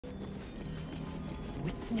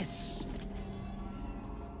witnessed.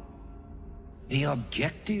 The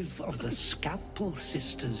objective of the Scalpel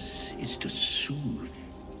Sisters is to soothe.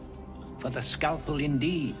 For the scalpel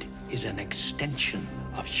indeed is an extension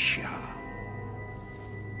of Shar.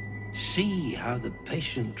 See how the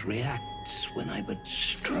patient reacts when I but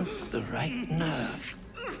stroke the right nerve.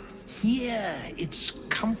 Hear its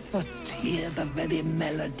comfort, hear the very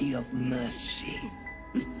melody of mercy.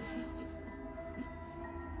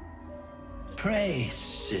 Pray,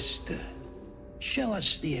 sister, show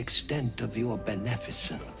us the extent of your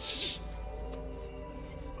beneficence.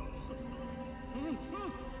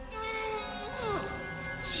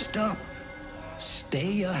 Stop.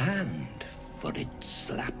 Stay your hand, for it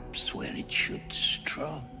slaps where it should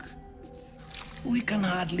stroke. We can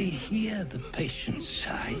hardly hear the patient's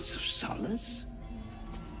sighs of solace.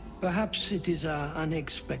 Perhaps it is our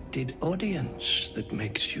unexpected audience that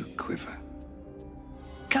makes you quiver.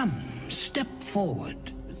 Come, step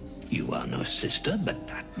forward. You are no sister, but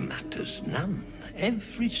that matters none.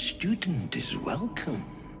 Every student is welcome.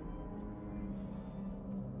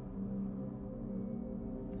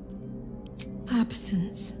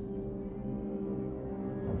 Absence.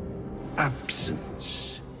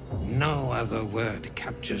 Absence. No other word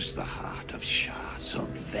captures the heart of Shar so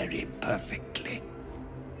very perfectly.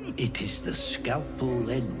 It is the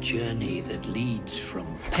scalpel-led journey that leads from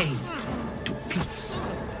pain to peace.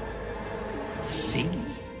 See?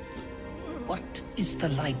 What is the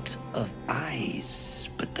light of eyes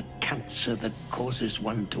but the cancer that causes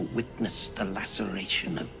one to witness the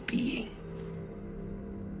laceration of being?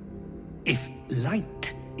 If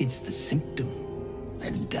light is the symptom,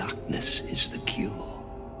 then darkness is the cure.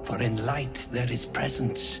 For in light there is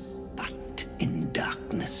presence, but in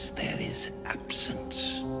darkness there is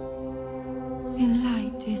absence. In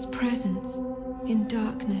light is presence, in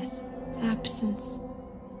darkness, absence.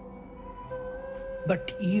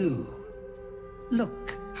 But you,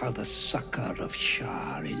 look how the succor of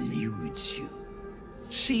Shar eludes you.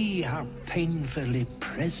 See how painfully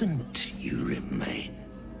present you remain.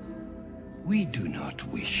 We do not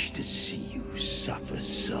wish to see you suffer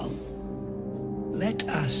so. Let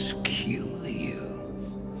us cure you.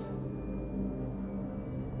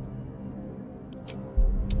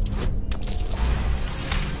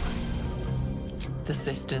 The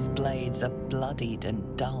sisters' blades are bloodied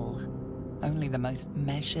and dull. Only the most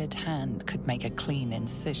measured hand could make a clean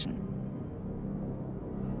incision.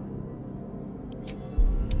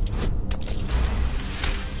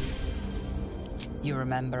 You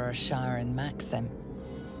remember a Sharan maxim.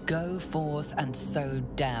 Go forth and sow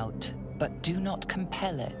doubt, but do not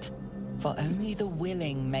compel it, for only the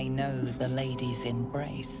willing may know the lady's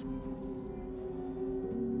embrace.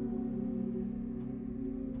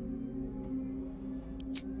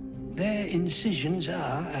 Their incisions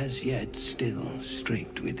are, as yet, still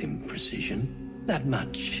streaked with imprecision. That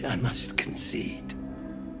much I must concede.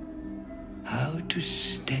 How to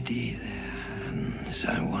steady their hands,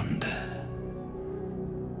 I wonder.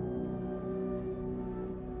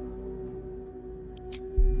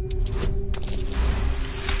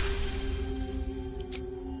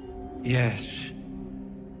 Yes,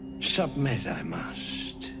 submit I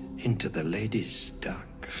must into the lady's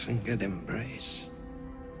dark-fingered embrace.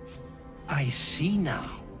 I see now.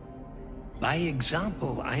 By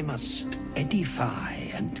example, I must edify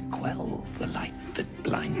and quell the light that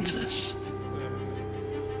blinds us.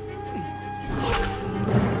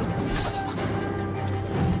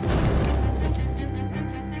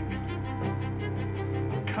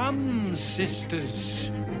 Come,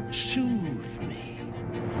 sisters, soothe me.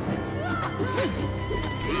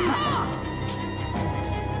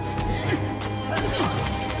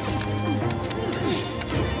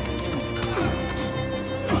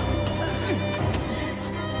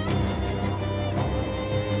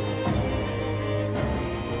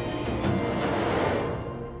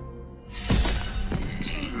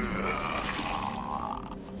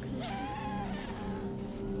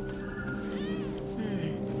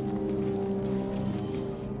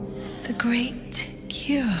 The great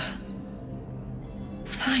cure.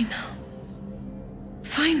 Final.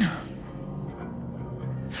 Final.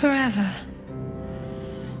 Forever.